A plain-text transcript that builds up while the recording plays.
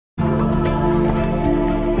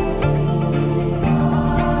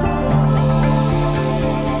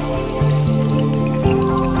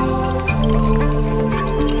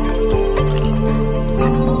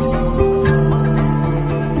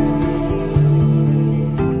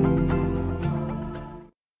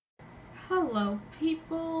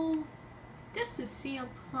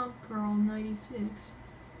Girl 96.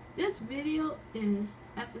 This video is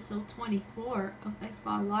episode 24 of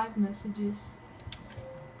Xbox Live Messages.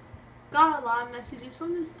 Got a lot of messages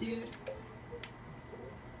from this dude.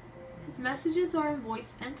 His messages are in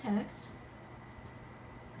voice and text.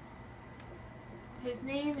 His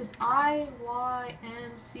name is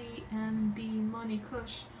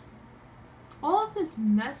IYMCMBMoneyKush. All of his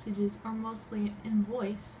messages are mostly in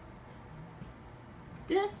voice.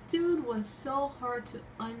 This dude was so hard to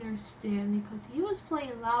understand because he was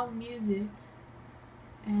playing loud music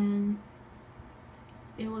and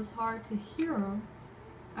it was hard to hear him.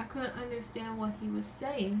 I couldn't understand what he was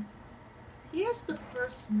saying. Here's the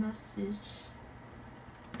first message.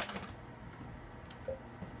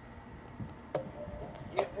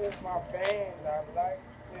 This is my band. I like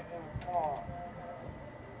sitting calm.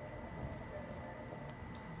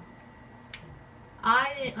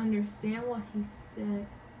 I didn't understand what he said.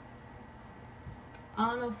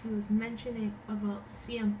 I don't know if he was mentioning about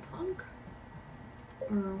CM Punk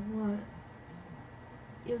or what.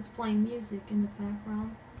 He was playing music in the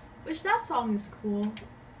background, which that song is cool.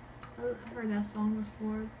 I heard that song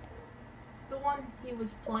before. The one he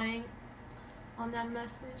was playing on that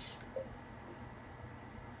message.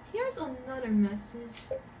 Here's another message.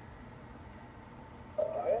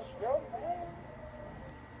 That's your band.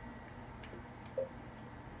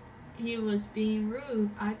 He was being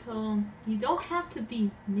rude. I told him, you don't have to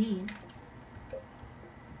be mean.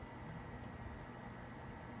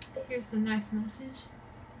 Here's the next message.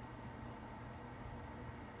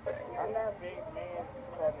 I'm not being mean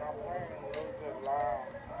because my playing music loud.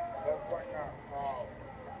 That's what not called.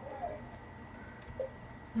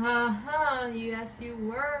 Yes, you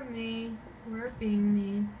were mean. We're being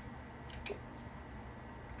mean.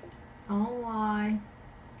 Don't lie.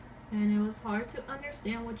 And it was hard to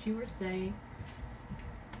understand what you were saying.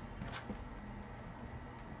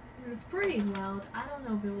 And it's pretty loud. I don't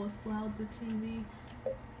know if it was loud, the TV.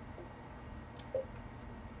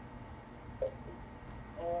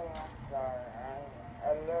 Oh, I'm sorry. I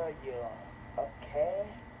love you. Okay?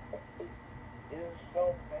 It's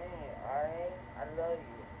so mean. I love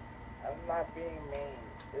you. I'm not being mean.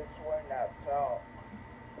 This way not talk.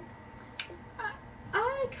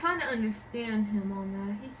 I kind of understand him on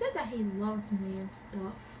that. He said that he loves me and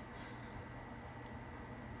stuff.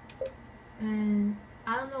 And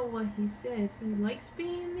I don't know what he said. If he likes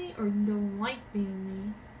being me or don't like being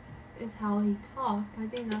me is how he talked. I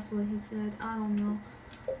think that's what he said. I don't know.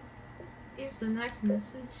 Here's the next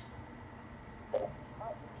message.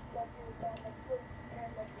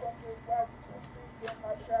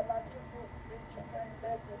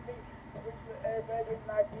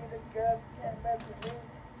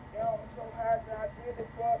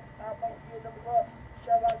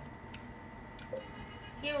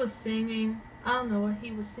 He was singing. I don't know what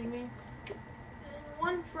he was singing. And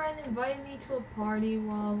one friend invited me to a party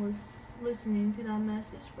while I was listening to that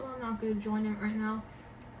message, but I'm not going to join him right now.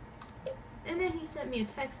 And then he sent me a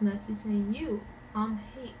text message saying, hate. I'm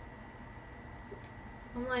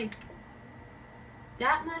like,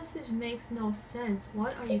 that message makes no sense.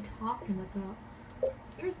 What are you talking about?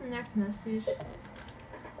 Here's the next message.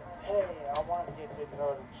 Hey, I want to get to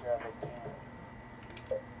know each other again.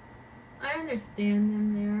 I understand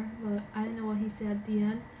him there, but I didn't know what he said at the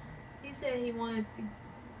end. He said he wanted to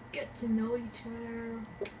get to know each other.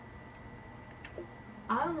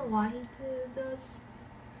 I don't know why he does.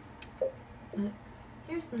 But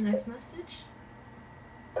here's the next message.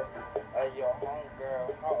 Hey, yo,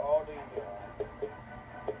 homegirl, how old are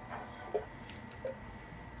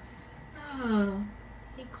you?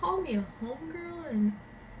 He called me a homegirl and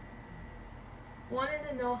wanted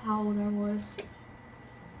to know how old I was.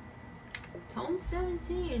 I'm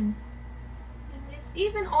 17. And it's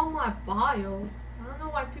even on my bio. I don't know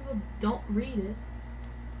why people don't read it.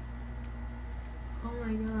 Oh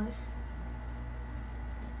my gosh.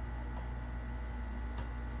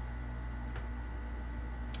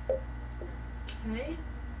 Okay,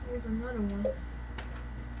 here's another one.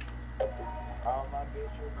 All my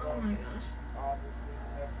bitches. Oh my gosh. All the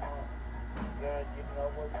things that come. Yeah, you know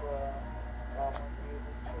what's all my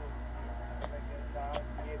music too. Making sound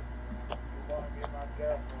get. You wanna be my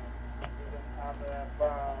girlfriend. You done holler and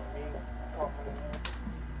find me coming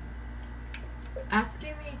in.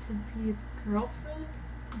 Asking me to be his girlfriend?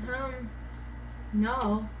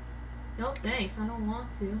 No. No thanks, I don't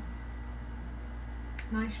want to.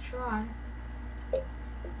 Nice try.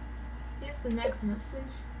 Here's the next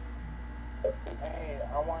message. Hey,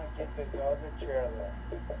 I want to get to go to trailer.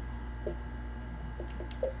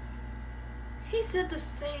 He said the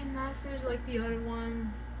same message like the other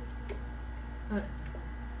one, but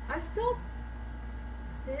I still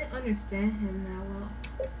didn't understand him that well.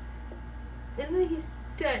 And then he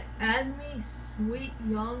said, "Add me, sweet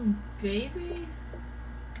young baby."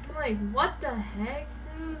 I'm like, what the heck,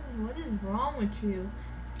 dude? What is wrong with you?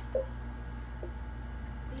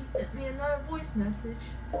 He sent me another voice message.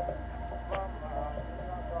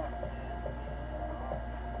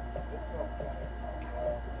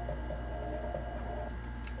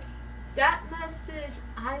 That message,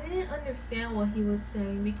 I didn't understand what he was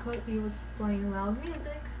saying because he was playing loud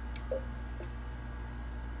music.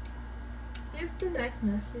 Here's the next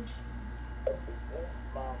message.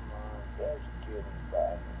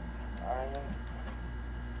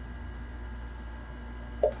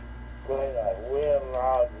 Real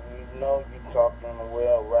loud, you know you talking to a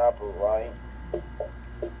real rapper, right?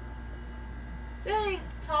 Saying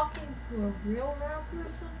talking to a real rapper or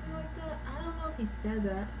something like that. I don't know if he said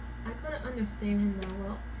that. I couldn't understand him that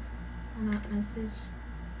well on that message.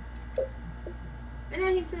 And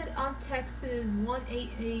then he said, "I'm Texas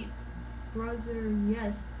 188 brother,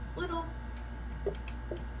 yes." Little.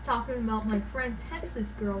 He's talking about my friend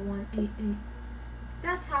Texas Girl 188.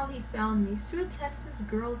 That's how he found me, through Texas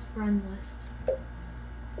Girls friend list.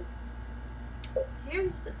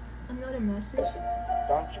 Here's another message.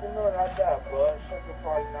 Don't you know that that blood sugar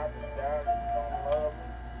party not the dad don't love me?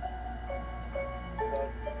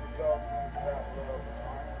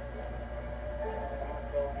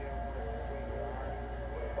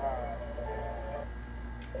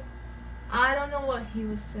 I don't know what he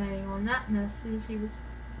was saying on that message. He was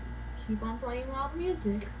keep on playing loud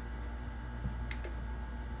music.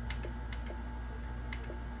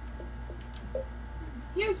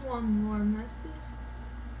 Here's one more message.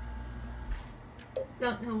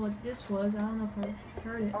 Don't know what this was. I don't know if I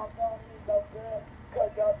heard it.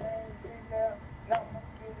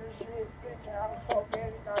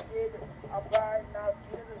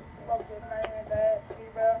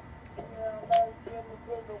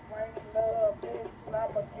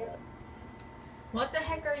 What the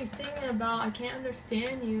heck are you singing about? I can't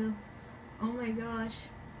understand you. Oh my gosh.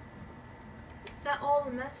 Is that all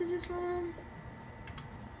the messages from him?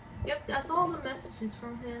 Yep, that's all the messages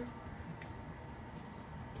from him.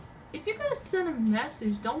 If you're gonna send a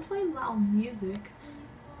message, don't play loud music.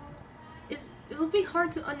 It'll be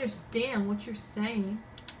hard to understand what you're saying.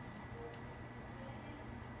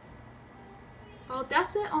 Well,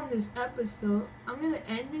 that's it on this episode. I'm gonna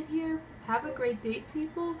end it here. Have a great day,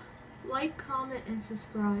 people. Like, comment, and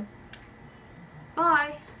subscribe.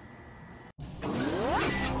 Bye.